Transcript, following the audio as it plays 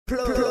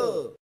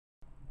Plug.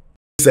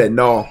 He said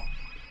no.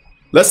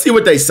 Let's see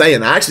what they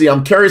saying. Actually,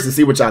 I'm curious to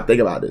see what y'all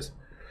think about this.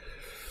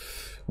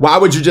 Why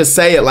would you just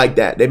say it like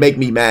that? They make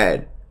me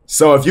mad.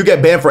 So if you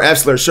get banned for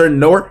F-slur, sure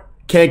Nor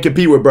can't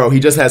compete with bro. He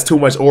just has too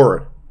much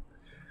aura.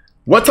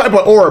 What type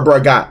of aura bro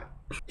got?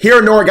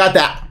 Here Nor got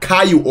that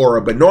Caillou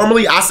aura, but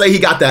normally I say he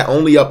got that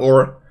only up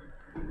aura.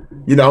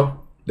 You know,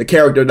 the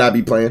character that I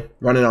be playing,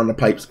 running on the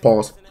pipes.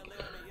 Pause.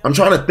 I'm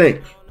trying to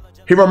think.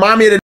 He remind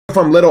me of the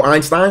from Little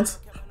Einsteins.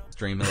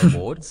 Streamer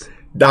Awards.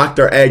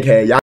 Dr.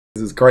 Egghead. Y'all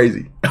is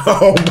crazy.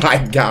 Oh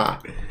my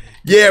god.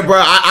 Yeah,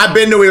 bro. I've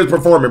been knew he was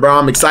performing, bro.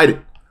 I'm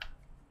excited.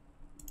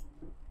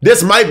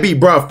 This might be,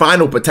 bro,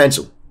 final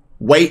potential.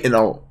 Wait and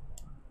all.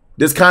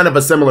 This kind of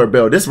a similar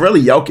build. This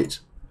really Jokic.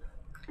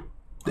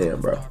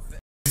 Damn, bro.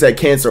 He said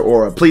cancer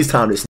aura. Please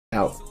time this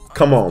out.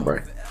 Come on, bro.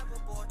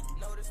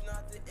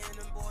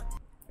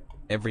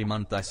 Every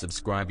month I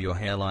subscribe, your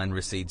hairline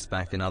recedes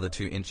back another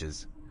 2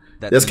 inches.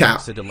 That This cow.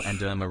 minoxidil and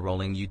derma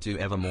rolling you do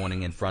ever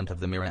morning in front of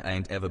the mirror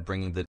ain't ever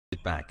bringing the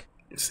shit back.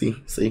 See?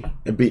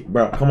 It beat,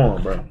 bro. Come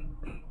on, bro.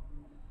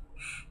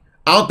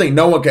 I don't think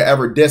no one could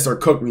ever diss or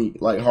cook me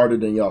like harder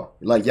than y'all.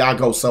 Like y'all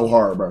go so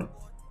hard, bro.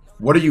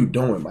 What are you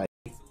doing, Mike?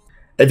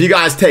 If you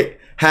guys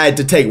had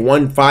to take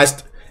one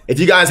 5 if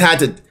you guys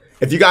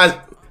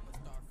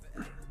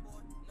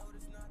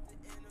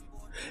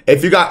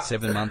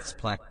 7 months,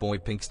 Black Boy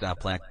Pink Star,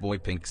 Black Boy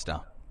Pink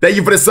Star. Thank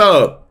you for the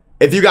sub.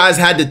 If you guys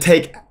had to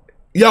take,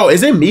 yo,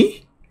 is it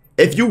me?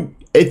 If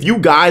you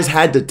guys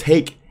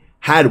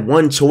had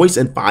one choice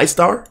in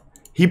 5-star,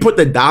 he put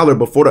the dollar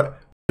before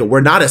the.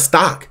 We're not a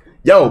stock.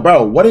 Yo,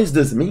 bro, what does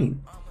this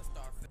mean?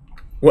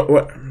 What?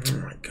 Oh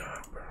my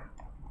god, bro.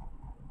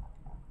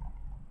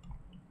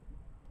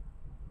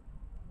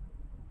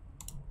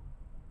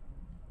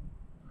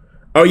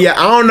 Oh yeah,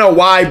 I don't know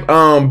why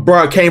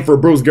bro came for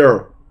Bruce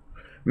Girl.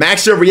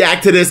 Max should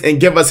react to this and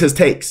give us his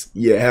takes.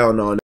 Yeah, hell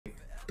no.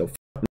 The f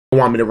you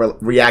want me to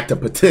react to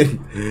pretend?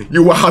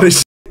 You wild as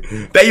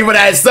shit. Thank you for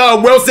that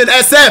sub, Wilson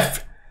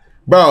SF.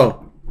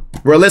 Bro,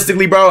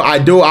 realistically, bro, I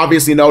do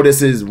obviously know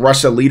this is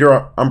Russia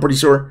leader, I'm pretty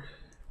sure.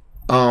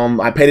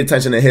 I paid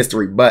attention to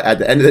history, but at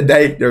the end of the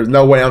day, there's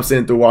no way I'm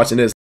sitting through watching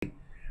this.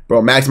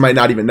 Bro, Max might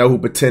not even know who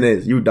Putin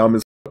is. You dumb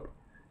as fuck.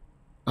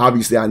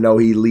 Obviously, I know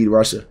he lead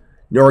Russia.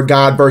 You're a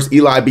god versus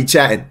Eli be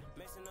chatting.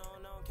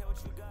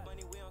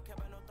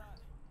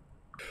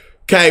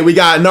 Okay, we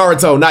got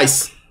Naruto.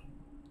 Nice.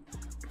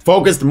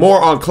 Focused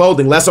more on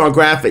clothing, less on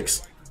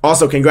graphics.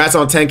 Also, congrats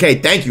on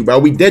 10K. Thank you, bro.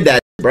 We did that,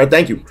 bro.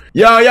 Thank you.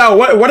 Yo,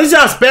 what is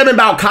y'all spamming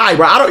about Kai,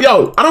 bro? I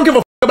don't give a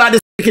fuck about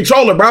this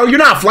controller, bro. You're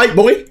not Flight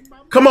Boy.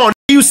 Come on,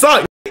 you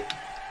suck.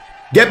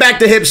 Get back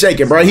to hip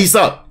shaking, bro. He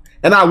sucked.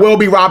 And I will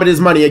be robbing his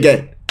money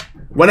again.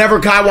 Whenever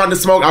Kai wanted to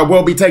smoke, I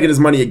will be taking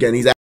his money again.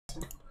 He's all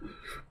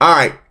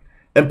right.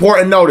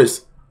 Important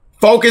notice.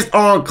 Focused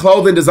on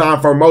clothing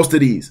design for most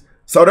of these.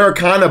 So they're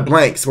kind of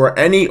blanks where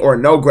any or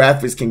no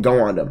graphics can go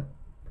on them.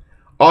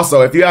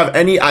 Also, if you have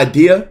any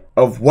idea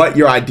of what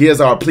your ideas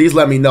are, please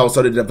let me know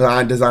so to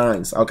design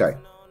designs. Okay.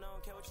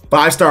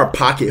 5-star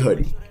pocket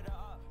hoodie.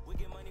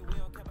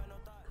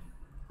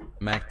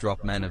 Mac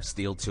drop Man of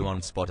Steel 2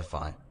 on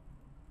Spotify.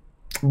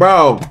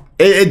 Bro,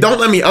 it don't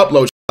let me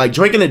upload. Like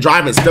drinking and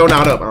driving still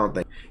not up, I don't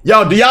think.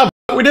 Yo, do y'all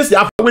fuck with this?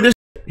 Y'all fuck with this?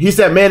 He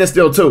said Man of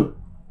Steel 2.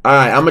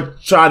 Alright, I'm gonna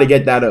try to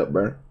get that up,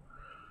 bro.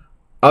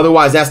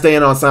 Otherwise, that's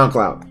staying on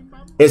SoundCloud.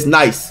 It's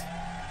nice.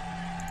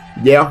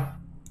 Yeah.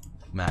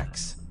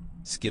 Max.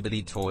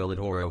 Skibbity Toilet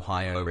or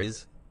Ohio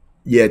is?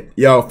 Yeah,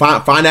 yo,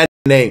 find that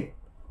name.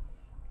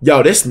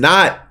 Yo, this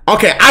not...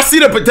 Okay, I see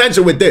the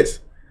potential with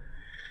this.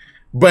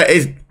 But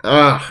it's...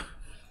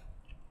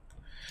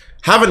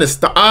 having a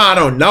star... I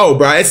don't know,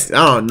 bro. I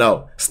don't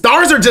know.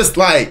 Stars are just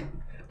like...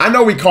 I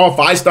know we call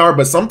 5-star,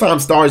 but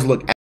sometimes stars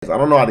look ass. I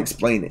don't know how to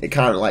explain it. It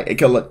kind of like... It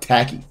can look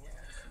tacky.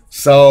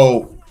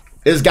 So...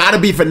 It's got to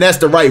be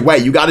finessed the right way.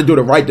 You got to do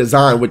the right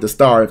design with the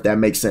star, if that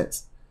makes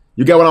sense.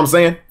 You get what I'm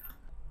saying?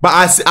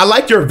 But I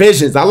like your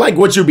visions. I like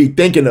what you be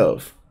thinking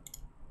of.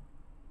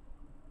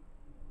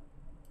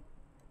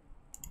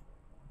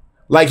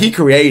 Like, he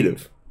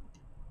creative.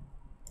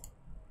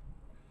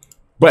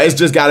 But it's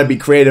just got to be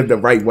creative the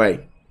right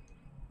way.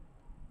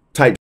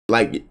 Type,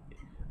 like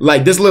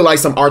this look like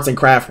some arts and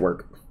craft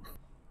work.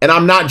 And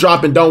I'm not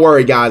dropping, don't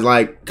worry, guys.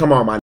 Like, come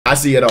on, man. I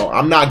see it all.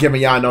 I'm not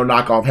giving y'all no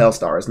knockoff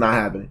Hellstar. It's not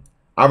happening.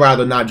 I'd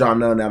rather not drop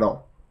none at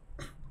all.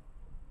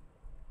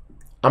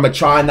 I'm gonna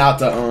try not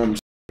to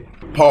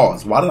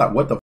pause. Why did I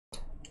what the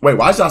wait,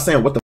 why is y'all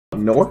saying what the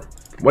Nor?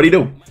 What'd he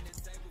do?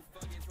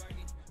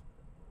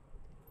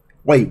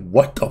 Wait,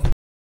 what the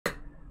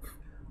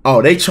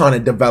Oh, they trying to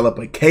develop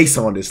a case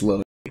on this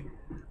little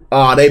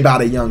Oh, they about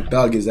to young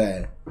thug his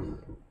ass.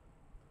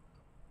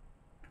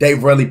 They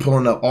really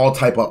pulling up all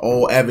type of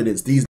old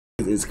evidence. These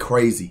is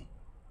crazy.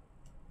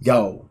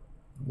 Yo,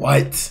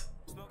 what?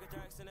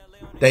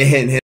 They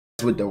hitting him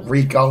with the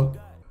Rico.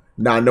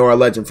 Nah, Nora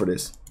legend for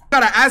this.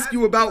 Gotta ask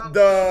you about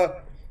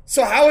the...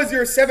 So how has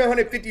your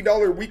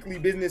 $750 weekly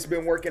business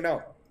been working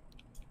out?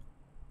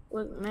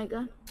 What,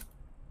 Mega?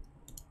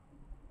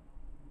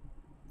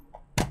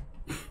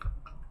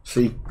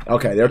 See?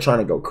 Okay, they're trying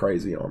to go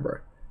crazy on, bro.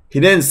 He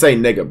didn't say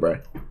nigga, bro.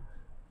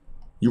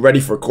 You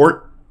ready for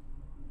court?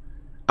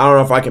 I don't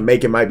know if I can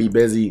make it. Might be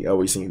busy. Oh,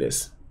 we seen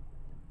this.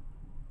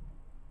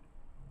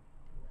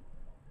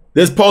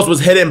 This post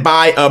was hidden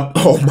by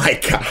oh my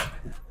god.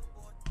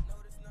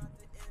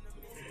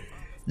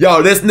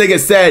 Yo, this nigga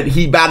said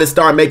he about to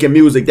start making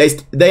music.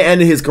 They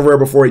ended his career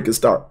before he could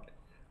start.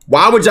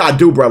 Why would y'all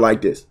do bro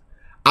like this?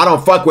 I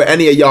don't fuck with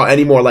any of y'all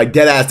anymore. Like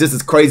dead ass, this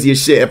is crazy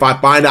as shit. If I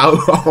find out,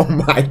 oh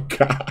my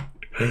god.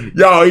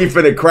 Yo, he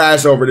finna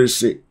crash over this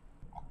shit.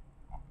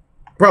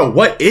 Bro,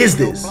 what is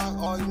this?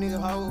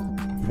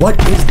 What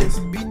is this?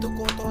 Oh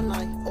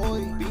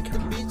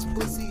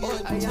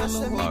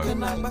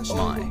my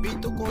god.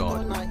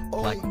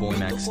 Black Boy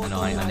Max and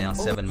I are now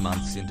 7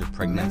 months into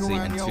pregnancy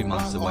and 2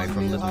 months away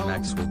from little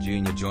Maxwell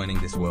Jr.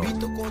 joining this world.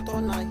 Did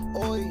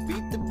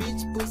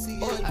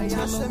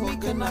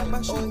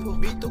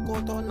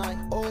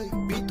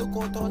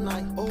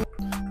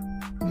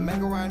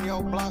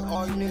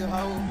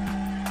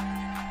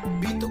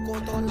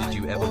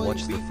you ever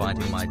watch the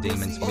Fighting My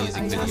Demons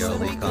music video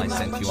leak I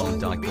sent you on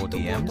Dyke or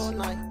DMs?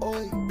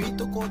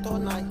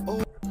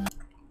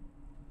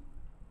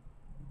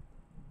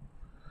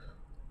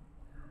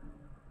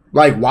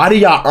 Like, why do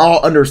y'all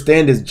all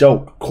understand this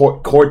joke?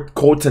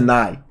 Court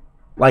tonight.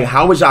 Like,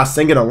 how is y'all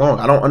singing along?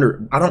 I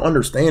don't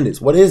understand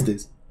this. What is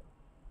this?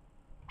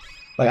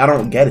 Like, I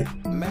don't get it.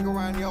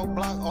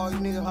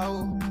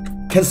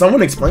 Can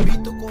someone explain?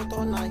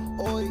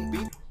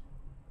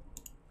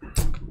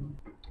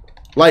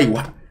 Like,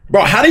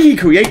 bro, how did he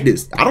create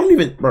this? I don't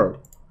even, bro.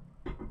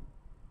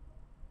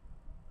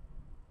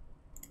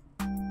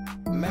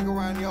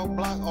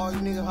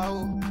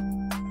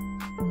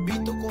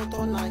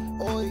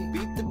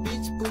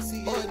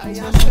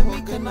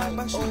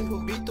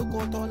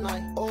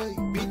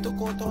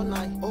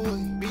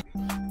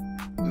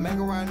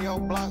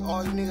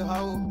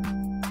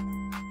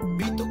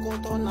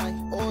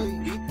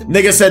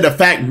 Nigga said the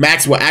fact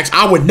Max will act.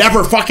 I would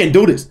never fucking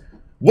do this.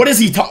 What is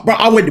he talking, bro?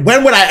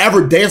 When would I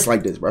ever dance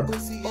like this, bro?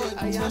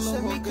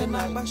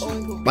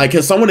 Like,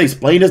 can someone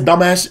explain this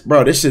dumbass?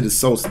 Bro, this shit is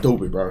so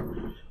stupid,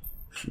 bro.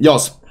 Yo,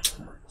 this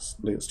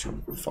nigga's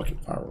too fucking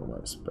viral,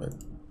 man. Spend.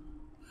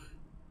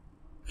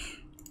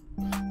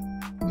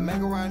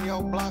 Make around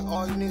your block,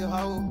 all you nigga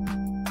hoe.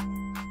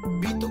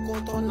 Beat the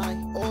court all night,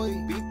 oi.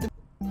 Beat the.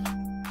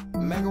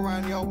 Make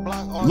around your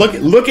block, all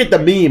look at the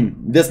meme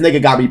this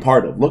nigga got me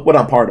part of. Look what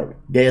I'm part of.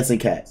 Dancing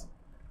cats.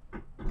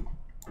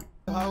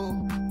 Beat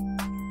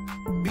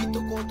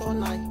the court all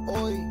night,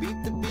 oi.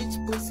 Beat the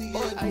bitch pussy,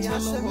 oi.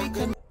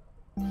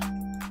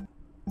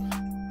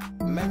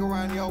 Make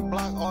around your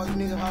block, all you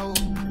nigga hoe.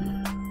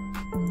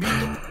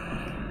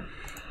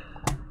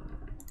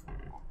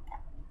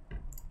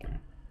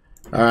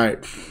 All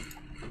right,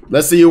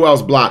 let's see who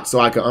else blocked so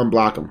I can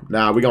unblock him.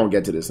 Nah, we're gonna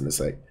get to this in a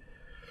sec.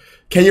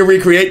 Can you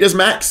recreate this,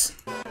 Max?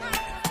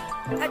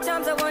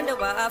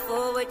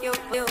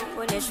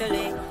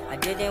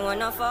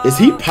 Is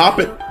he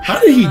popping? How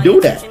did he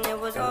do that?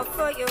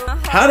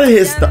 How did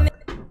his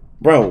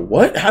bro?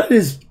 What? How did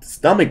his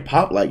stomach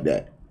pop like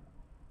that?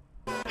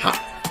 How?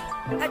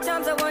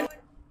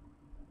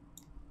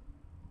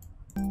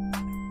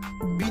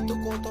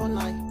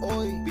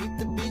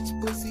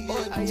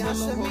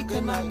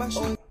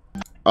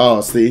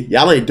 Oh, see,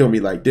 y'all ain't doing me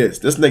like this.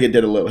 This nigga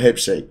did a little hip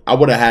shake. I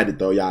would have had it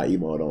though, y'all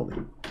emote only.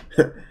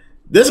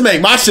 This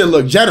make my shit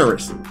look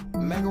generous.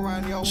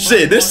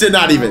 Shit, this shit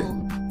not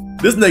even.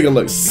 This nigga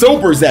looks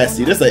super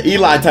zesty. This an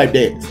Eli type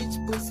dance.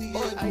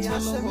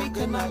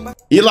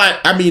 Eli,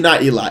 I mean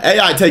not Eli.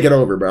 AI take it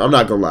over, bro. I'm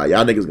not gonna lie.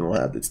 Y'all niggas gonna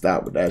have to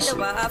stop with that shit.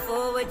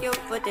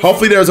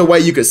 Hopefully there's a way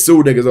you could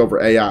sue niggas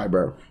over AI,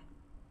 bro.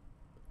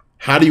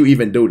 How do you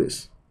even do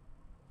this?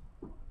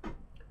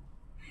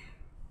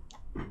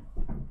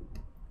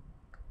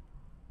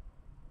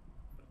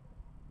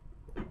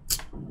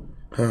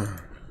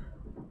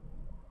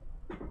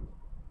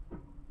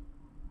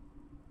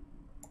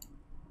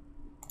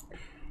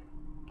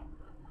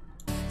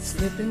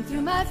 Slipping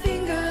through my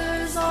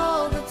fingers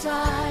all the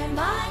time.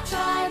 I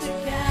try to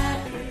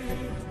get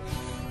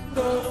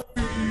the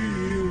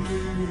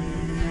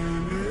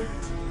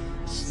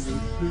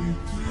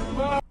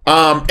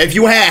if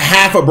you had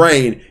half a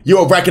brain,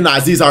 you'll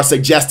recognize these are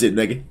suggested,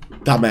 nigga.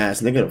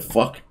 Dumbass, nigga, the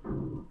fuck.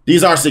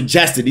 These are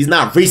suggested. These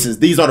not recents.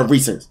 These are the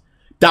recents.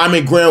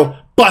 Diamond grill,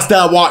 bust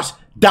down watch,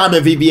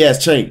 diamond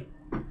VVS chain.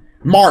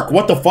 Mark,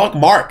 what the fuck?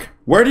 Mark,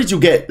 where did you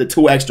get the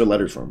 2 extra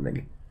letters from,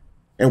 nigga?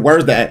 And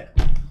where's that?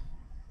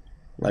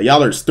 Like,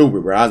 y'all are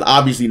stupid, bro. I was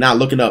obviously not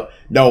looking up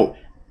no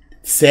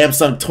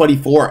Samsung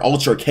 24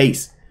 Ultra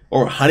case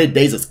or 100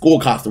 days of school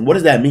costume. What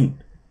does that mean?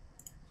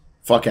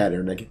 Fuck out of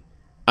here, nigga.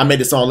 I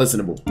made this song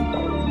listenable.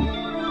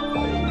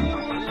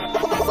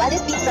 Why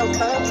this beat so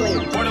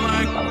complicated?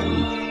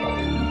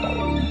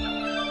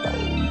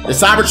 The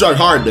Cybertruck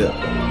hard though.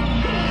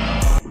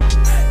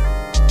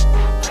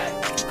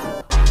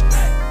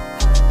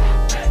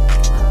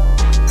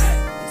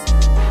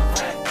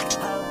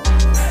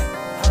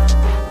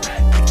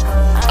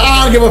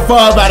 I don't give a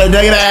fuck about a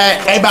nigga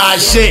that ain't buying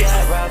shit.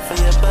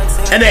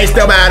 And they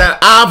still matter.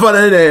 I'm for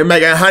the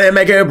make a honey,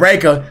 make a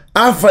breaker.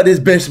 I'm for this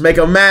bitch, make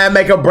a man,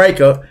 make a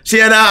breaker.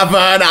 She and I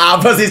for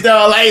now, pussy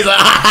still a laser.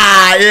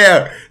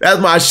 Yeah, that's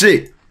my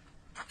shit.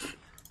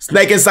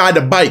 Snake inside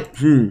the bite.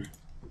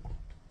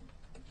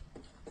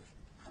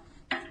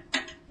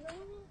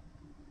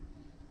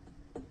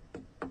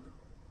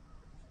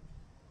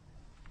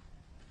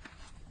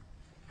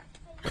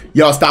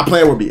 Yo, stop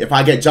playing with me. If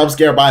I get jump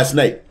scared by a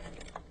snake.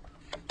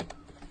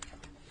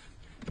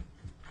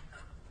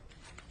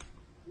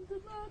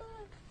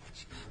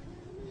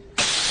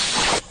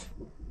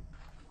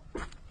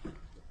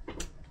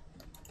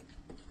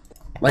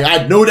 Like,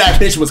 I knew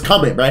that bitch was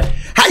coming, bro.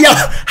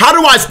 How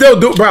do I still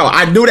do, bro?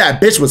 I knew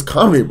that bitch was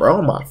coming, bro.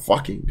 Oh my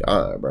fucking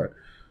God, bro.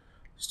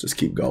 Let's just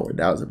keep going.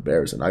 That was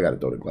embarrassing. I gotta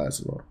throw the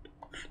glasses on.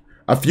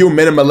 A few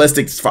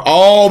minimalistics for,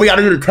 oh, we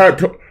gotta do the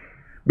tattoo.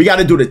 We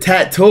gotta do the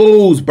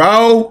tattoos,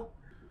 bro.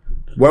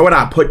 Where would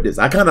I put this?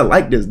 I kind of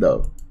like this,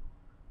 though.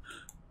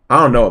 I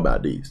don't know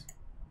about these.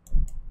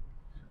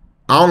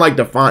 I don't like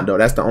the font, though.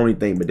 That's the only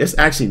thing. But this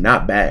actually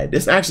not bad.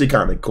 This actually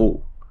kind of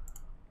cool.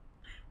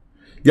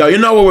 Yo, you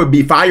know what would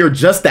be fire?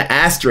 Just the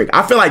asterisk.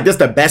 I feel like this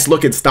the best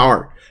looking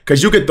star.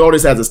 Because you could throw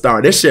this as a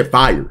star. This shit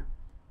fire.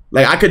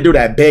 Like, I could do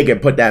that big and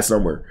put that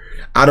somewhere.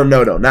 I don't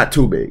know, though. Not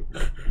too big.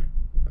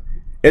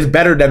 It's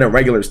better than a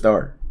regular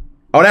star.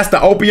 Oh, that's the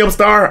opium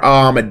star?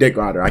 Oh, I'm a dick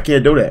rider. I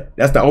can't do that.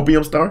 That's the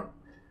opium star?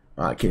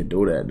 Oh, I can't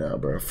do that now,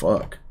 bro.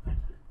 Fuck.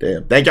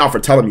 Damn. Thank y'all for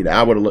telling me that.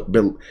 I would have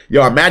been...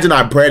 Yo, imagine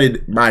I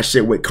branded my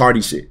shit with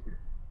Cardi shit.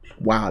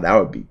 Wow, that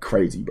would be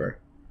crazy, bro.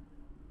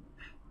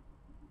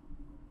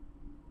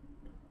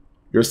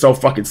 You're so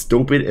fucking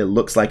stupid. It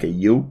looks like a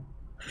U.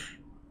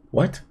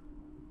 What?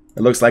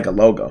 It looks like a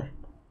logo.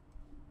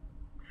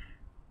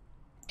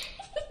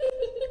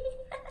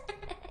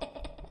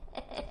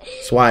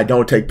 That's why I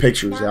don't take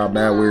pictures. Y'all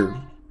mad weird.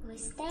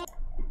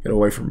 Get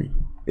away from me.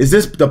 Is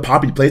this the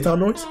Poppy Playtime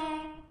noise?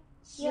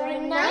 You're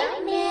a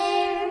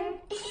nightmare.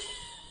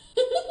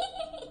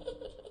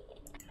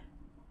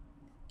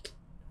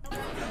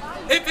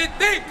 If it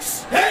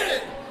thinks, hit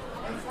it.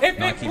 If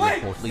Nike it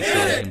blinks, reportedly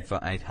selling him for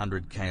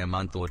 $800K a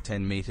month or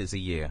 10 meters a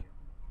year.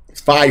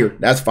 It's fire.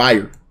 That's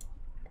fire.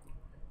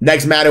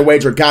 Next Madden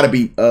wager gotta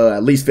be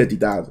at least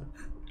 50,000.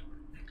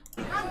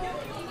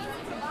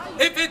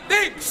 if it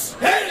thinks,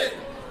 hit it.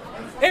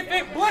 If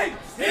it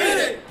blinks, hit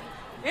it.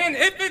 And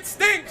if it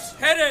stinks,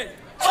 hit it.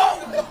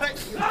 Oh my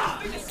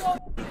God.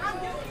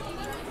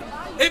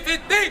 If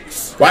it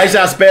thinks, Why is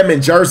y'all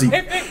spamming Jersey?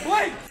 if it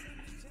blinks.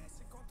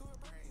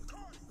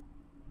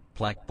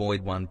 Black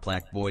Boyd 1,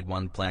 Black Boyd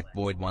 1, Black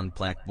Boyd 1,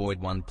 Black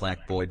Boyd 1,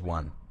 Black Boyd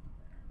 1.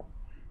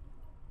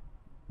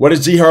 What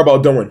is G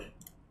Herbo doing?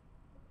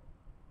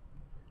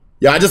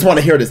 Yo, I just want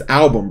to hear this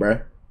album,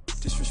 bruh.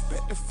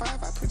 Disrespect the 5,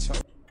 I put your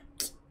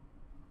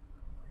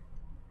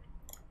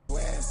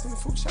ass in the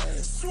food chain.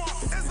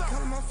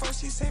 Calling my phone,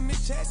 she say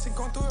Miss Jackson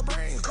going through her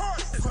brain.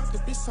 Fuck the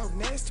bitch so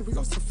nasty, we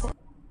go so fuck.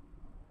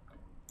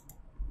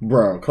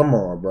 Bro, come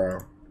on, bro.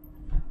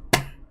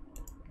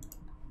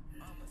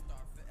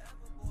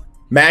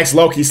 Max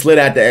Loki slid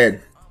at the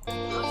end.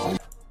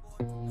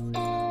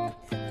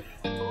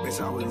 Bitch,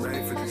 I was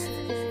ready for this.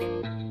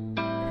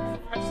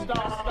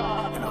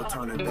 And no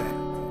turning back.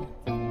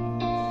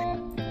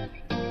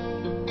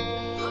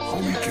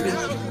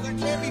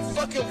 Can't be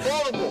fucking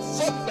vulnerable.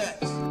 Fuck that.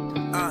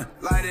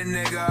 Light a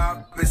nigga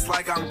up, it's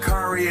like I'm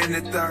Curry in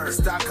the third.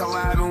 Stop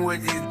collabing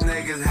with these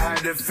niggas, had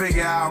to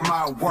figure out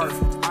my worth.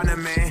 I'm the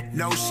man,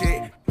 no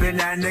shit, been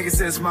that nigga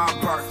since my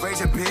birth. Raise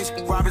your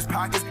bitch, rob his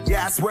pockets,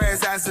 yeah I swear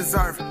it's as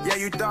deserved. Yeah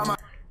you thought my...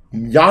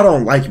 Y'all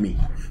don't like me.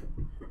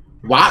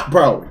 Why,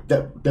 bro?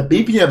 The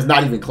BPM's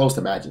not even close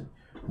to matching.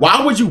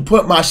 Why would you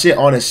put my shit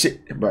on a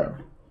shit, bro?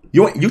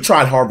 You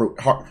tried Harvard.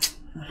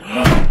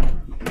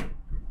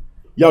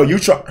 Yo, you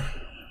try.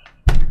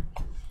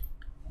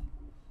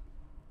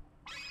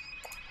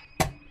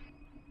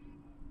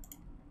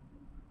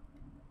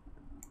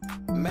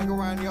 Make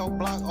around your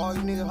block, all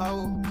you nigga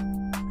hoe.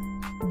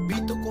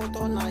 Beat the court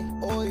all night,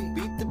 oi.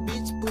 Beat the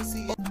bitch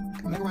pussy.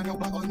 Make around your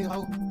block, all you nigga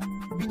hoe.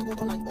 Beat the court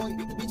all night, oi.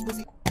 Beat the bitch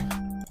pussy.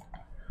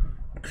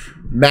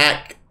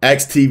 Mac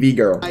XTV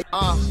girl. These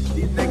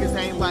niggas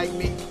ain't like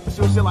me.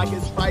 Shoot shit like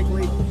it's Spike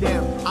Lee.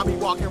 Damn, I be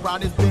walking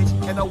around this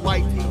bitch in a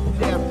white tee.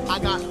 Damn, I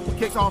got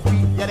kicks on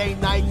feet, yeah they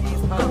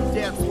Nikes.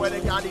 Damn, swear to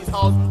God these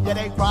hoes, yeah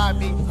they ride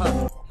me.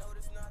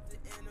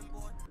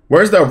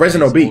 Where's the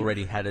original beat?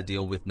 Already had a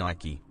deal with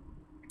Nike.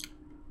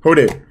 Who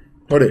did?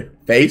 Who did?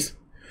 Face?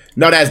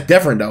 No, that's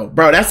different though,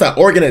 bro. That's an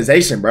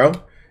organization, bro.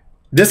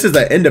 This is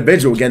an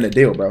individual getting a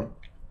deal, bro.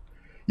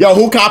 Yo,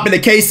 who copping the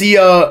KC?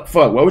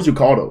 Fuck, what would you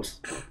call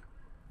those?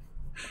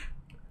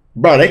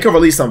 Bro, they could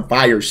release some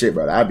fire shit,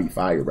 bro. That'd be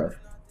fire, bro.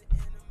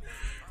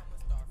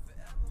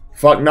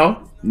 Fuck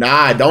no.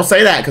 Nah, don't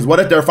say that, because what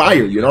if they're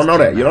fire? You don't know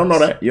that. You don't know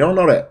that. You don't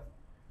know that.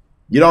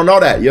 You don't know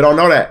that. You don't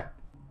know that.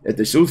 If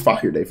the shoe's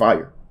fire, they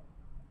fire.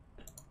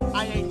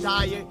 I ain't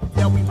dying,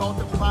 yeah we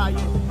multiplying.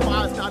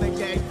 Five's not a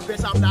game,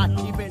 bitch I'm not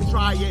even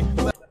trying.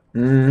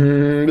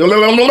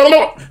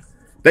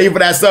 Thank you for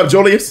that sub,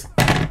 Julius.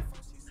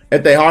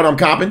 If they hard, I'm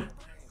copping.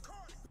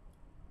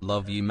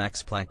 Love you,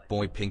 Max Black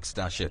Boy Pink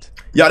Star shit.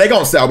 Yo, they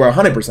gonna sell, bro.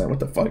 100%. What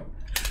the fuck?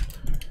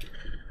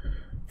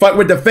 Fuck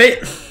with the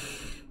fate.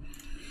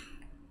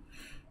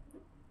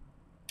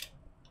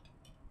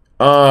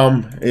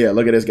 Yeah,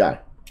 look at this guy.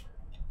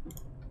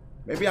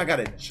 Maybe I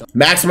gotta jump.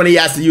 Max money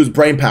has to use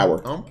brain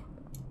power.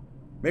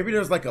 Maybe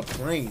there's like a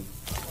plane.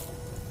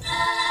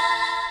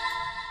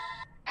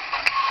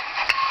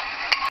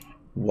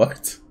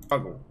 What?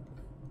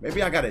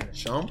 Maybe I gotta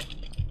jump.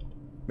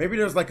 Maybe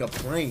there's like a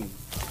plane.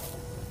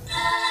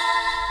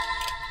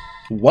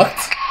 What?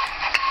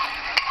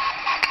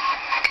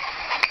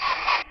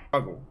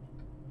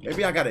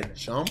 Maybe I gotta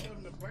jump.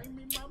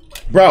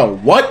 Bro,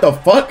 what the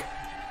fuck?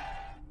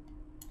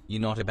 You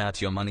not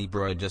about your money,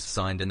 bro. Just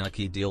signed a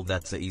Nike deal.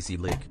 That's a easy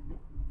lick.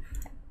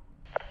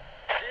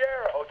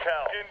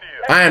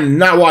 I am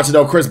not watching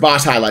no Chris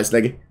Bosh highlights,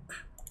 nigga.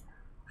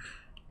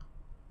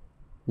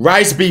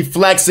 Rice be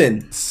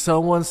flexing.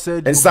 Someone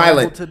said and you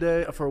silent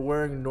today for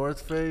wearing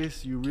North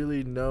Face. You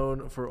really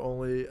known for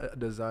only a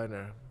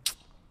designer.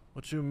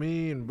 What you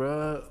mean,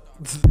 bruh?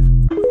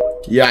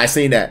 Yeah, I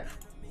seen that.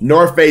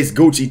 North Face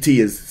Gucci tee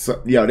is,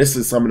 yo, this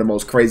is some of the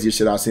most craziest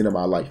shit I've seen in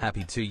my life.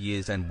 Happy 2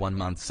 years and 1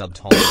 month subbed.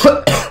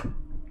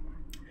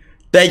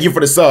 Thank you for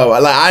the sub.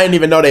 Like, I didn't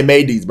even know they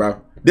made these,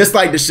 bro. This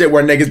like the shit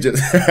where niggas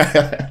just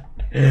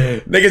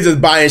niggas just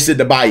buying shit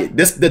to buy it.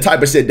 This the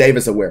type of shit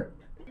Davis will wear.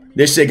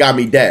 This shit got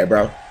me dead,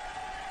 bro.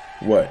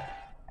 What?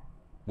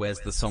 Where's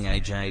the song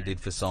AJ did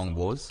for Song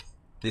Wars?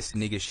 This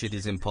nigga shit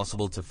is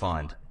impossible to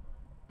find.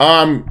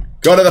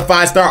 Go to the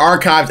 5-star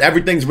archives.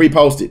 Everything's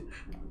reposted.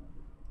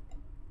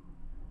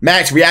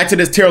 Max, react to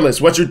this tier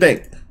list. What you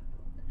think?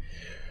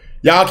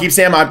 Y'all keep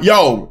saying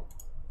yo,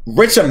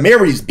 Rich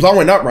Amiri's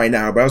blowing up right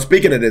now, bro.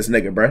 Speaking of this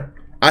nigga, bro.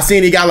 I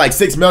seen he got like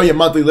 6 million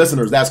monthly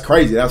listeners. That's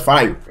crazy. That's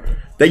fire.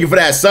 Thank you for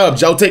that sub,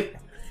 Jotik.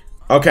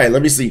 Okay,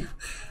 let me see.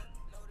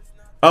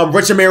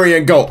 Rich Amiri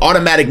and GO.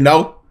 Automatic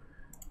no.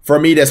 For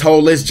me, this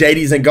whole list,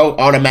 JD's and GO.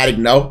 Automatic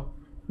no.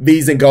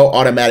 V's and GO.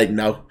 Automatic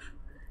no.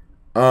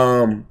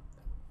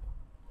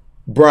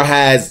 Bruh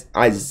has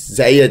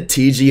Isaiah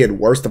TG and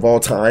worst of all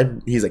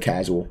time. He's a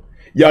casual.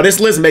 Yo, this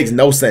list makes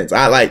no sense.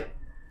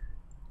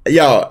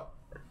 Yo.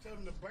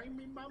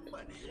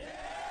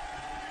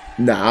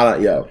 Nah,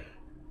 yo.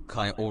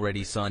 Kai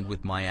already signed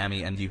with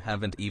Miami and you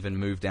haven't even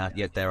moved out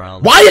yet. There are.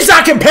 Why is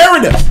y'all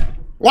comparing them?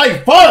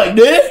 Like, fuck,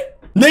 dude.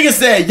 Nigga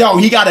said, yo,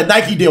 he got a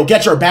Nike deal.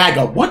 Get your bag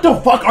up. What the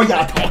fuck are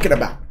y'all talking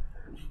about?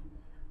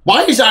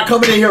 Why is y'all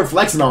coming in here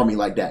flexing on me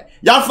like that?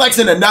 Y'all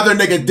flexing another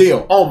nigga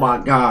deal. Oh my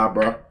God,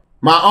 bro.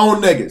 My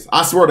own niggas.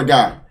 I swear to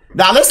God.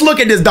 Now let's look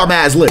at this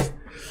dumbass list.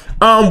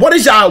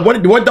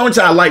 What don't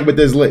y'all like with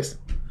this list?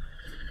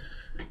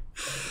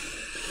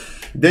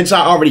 Didn't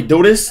y'all already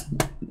do this?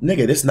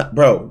 Nigga,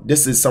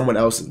 this is someone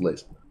else's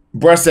list.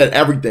 Bruh said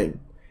everything.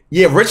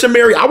 Yeah, Rich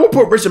Amiri, I will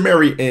put Rich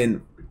Amiri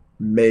in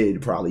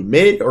mid, probably.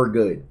 Mid or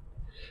good.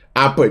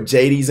 I put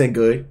JD's in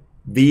good.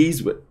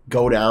 V's would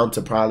go down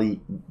to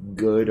probably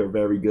good or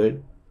very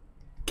good.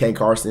 Ken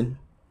Carson.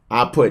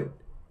 I put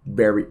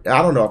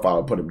I don't know if I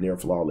would put him near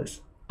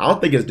flawless. I don't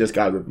think his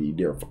discography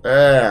near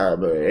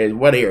but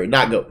what here,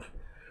 not good.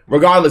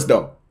 Regardless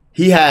though,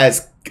 he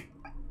has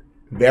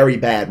very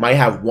bad, might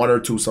have 1 or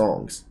 2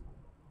 songs.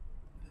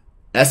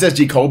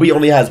 SSG Kobe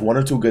only has 1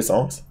 or 2 good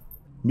songs.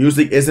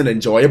 Music isn't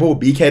enjoyable.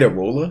 BK the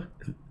Ruler.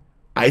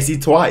 Icy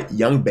Twat.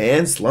 Young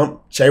Band.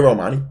 Slump. Che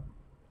Romani.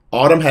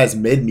 Autumn has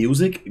mid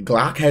music.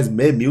 Glock has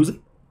mid music.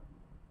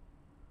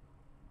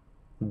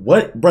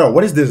 What? Bro,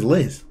 what is this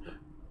list?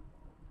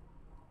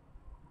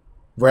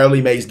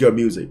 Rarely makes good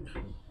music.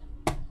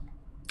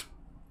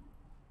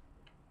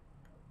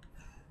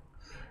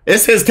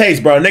 It's his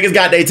taste, bro. Niggas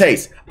got their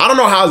taste. I don't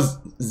know how...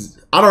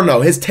 I don't know.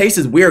 His taste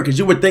is weird because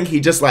you would think he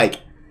just like...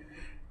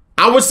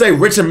 I would say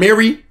Rich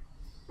Amiri,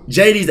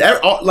 JD's...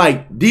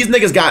 Like, these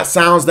niggas got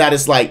sounds that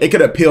it's like... It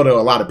could appeal to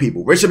a lot of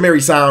people. Rich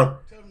Amiri sound...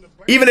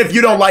 Even if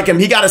you don't like him,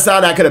 he got a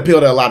sound that could appeal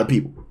to a lot of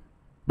people.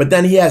 But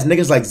then he has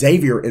niggas like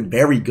Xavier and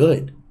very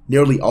good.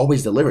 Nearly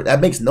always delivered.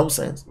 That makes no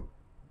sense.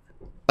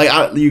 Like,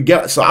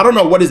 so I don't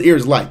know what his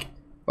ears like.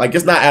 Like,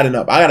 it's not adding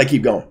up. I gotta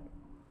keep going.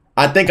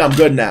 I think I'm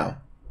good now.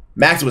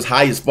 Max was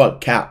high as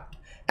fuck, cap.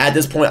 At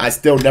this point, I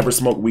still never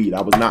smoked weed.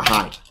 I was not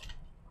high.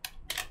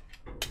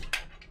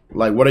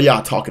 Like, what are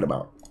y'all talking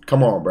about?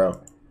 Come on,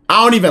 bro.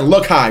 I don't even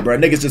look high, bro.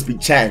 Niggas just be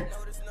chatting.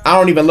 I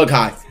don't even look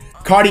high.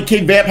 Cardi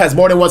King Vamp has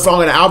more than 1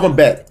 song on the album.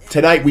 Bet.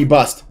 Tonight we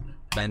bust.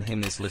 Ban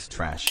him, this list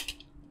trash.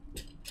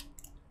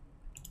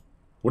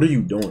 What are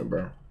you doing,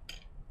 bro?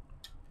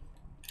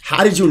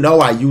 How did you know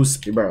I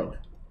used, bro?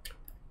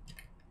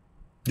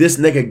 This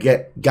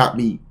nigga got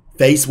me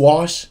face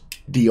wash,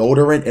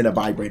 deodorant, and a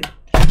vibrator.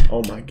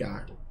 Oh my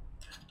God.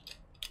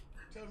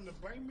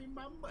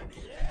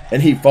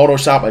 And he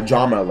Photoshop a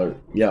drama alert.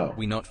 Yo.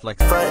 We not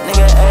flexing.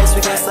 Nigga ass,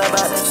 we can slap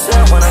out the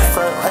shit when I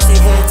front. I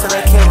see head till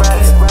I can't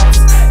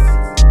rise.